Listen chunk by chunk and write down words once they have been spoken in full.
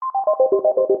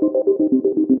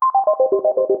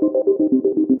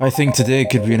I think today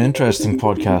could be an interesting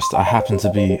podcast. I happen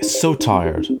to be so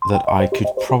tired that I could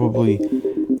probably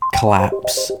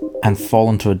collapse and fall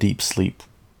into a deep sleep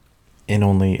in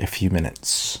only a few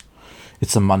minutes.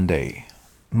 It's a Monday.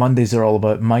 Mondays are all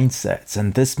about mindsets,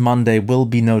 and this Monday will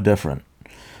be no different.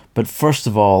 But first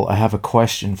of all, I have a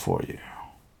question for you.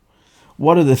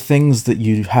 What are the things that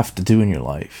you have to do in your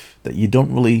life that you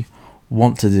don't really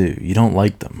want to do? You don't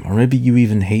like them, or maybe you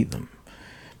even hate them.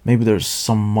 Maybe there's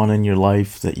someone in your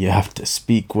life that you have to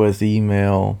speak with,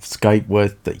 email, Skype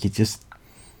with, that you just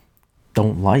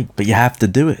don't like, but you have to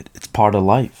do it. It's part of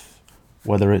life,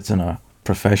 whether it's in a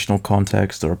professional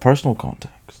context or a personal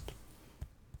context.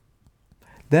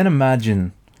 Then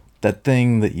imagine that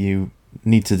thing that you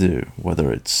need to do,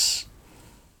 whether it's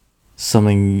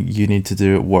something you need to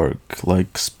do at work,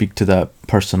 like speak to that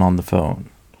person on the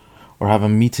phone, or have a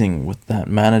meeting with that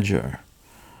manager,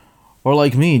 or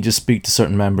like me, just speak to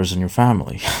certain members in your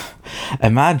family.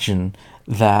 Imagine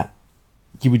that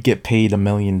you would get paid $1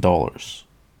 million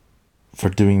for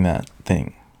doing that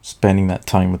thing, spending that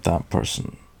time with that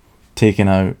person, taking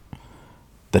out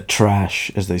the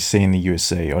trash, as they say in the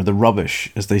USA, or the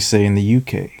rubbish, as they say in the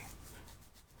UK.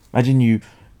 Imagine you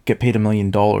get paid $1 million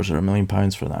or £1 million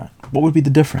for that. What would be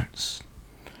the difference?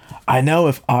 I know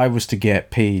if I was to get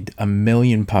paid £1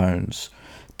 million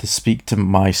to speak to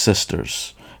my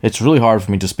sisters, it's really hard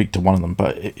for me to speak to one of them,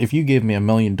 but if you gave me $1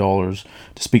 million to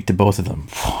speak to both of them,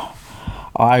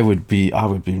 I would be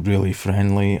really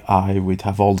friendly. I would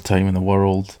have all the time in the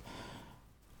world.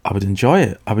 I would enjoy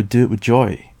it. I would do it with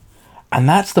joy. And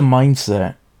that's the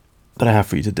mindset that I have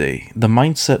for you today. The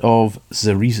mindset of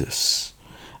Zeresis.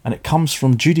 And it comes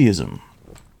from Judaism.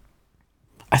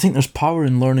 I think there's power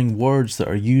in learning words that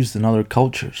are used in other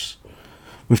cultures.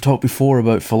 We've talked before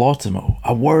about philotimo,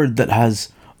 a word that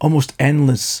has almost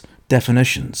endless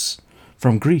definitions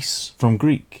from Greece, from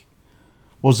Greek.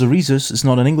 Well, Zeresis is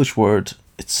not an English word,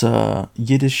 it's a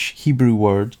Yiddish Hebrew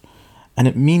word, and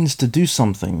it means to do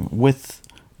something with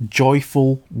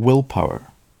joyful willpower.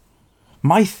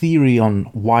 My theory on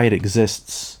why it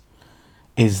exists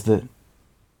is that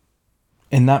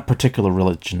in that particular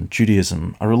religion,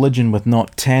 Judaism, a religion with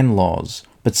not 10 laws,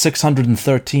 but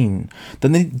 613,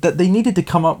 that they needed to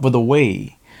come up with a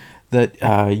way that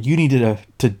you needed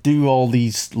to do all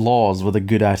these laws with a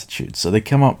good attitude. So they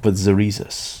come up with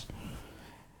Zeresis.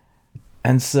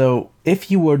 And so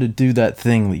if you were to do that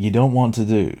thing that you don't want to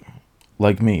do,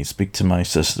 like me, speak to my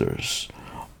sisters,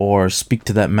 or speak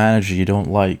to that manager you don't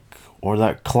like, or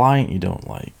that client you don't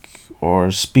like,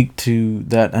 or speak to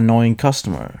that annoying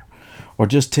customer, or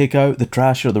just take out the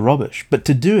trash or the rubbish, but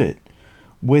to do it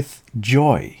with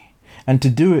joy, and to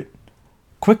do it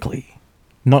quickly,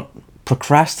 not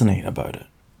procrastinate about it.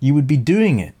 You would be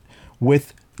doing it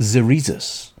with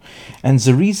Zeresis. And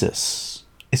Zeresis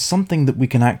is something that we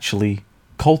can actually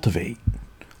cultivate.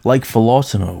 Like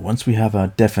philotimo, once we have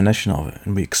a definition of it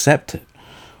and we accept it,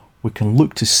 we can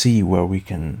look to see where we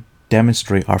can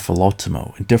demonstrate our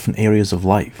philotimo in different areas of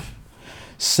life.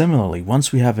 Similarly,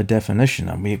 once we have a definition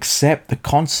and we accept the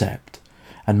concept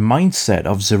and mindset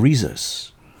of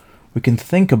Zeresis, we can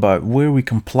think about where we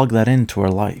can plug that into our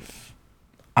life.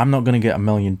 I'm not going to get $1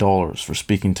 million for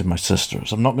speaking to my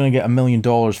sisters. I'm not going to get $1 million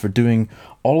for doing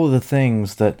all of the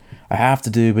things that I have to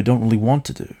do but don't really want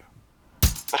to do.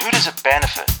 But who does it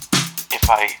benefit if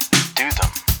I do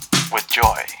them with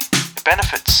joy? It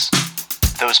benefits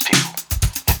those people.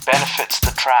 It benefits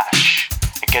the trash.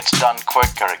 It gets done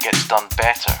quicker. It gets done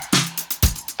better.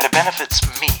 But it benefits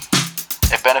me.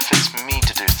 It benefits me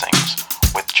to do things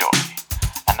with joy.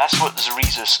 And that's what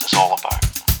Zeresis is all about.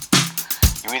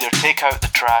 You either take out the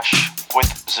trash with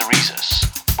Zeresis,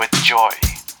 with joy,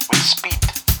 with speed,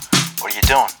 or you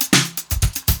don't.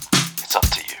 It's up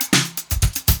to you,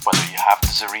 whether you have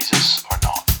the Zeresis or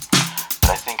not.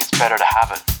 But I think it's better to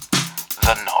have it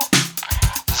than not.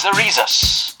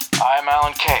 Zeresis. I'm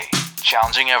Alan Kay,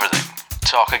 challenging everything.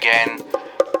 Talk again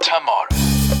tomorrow.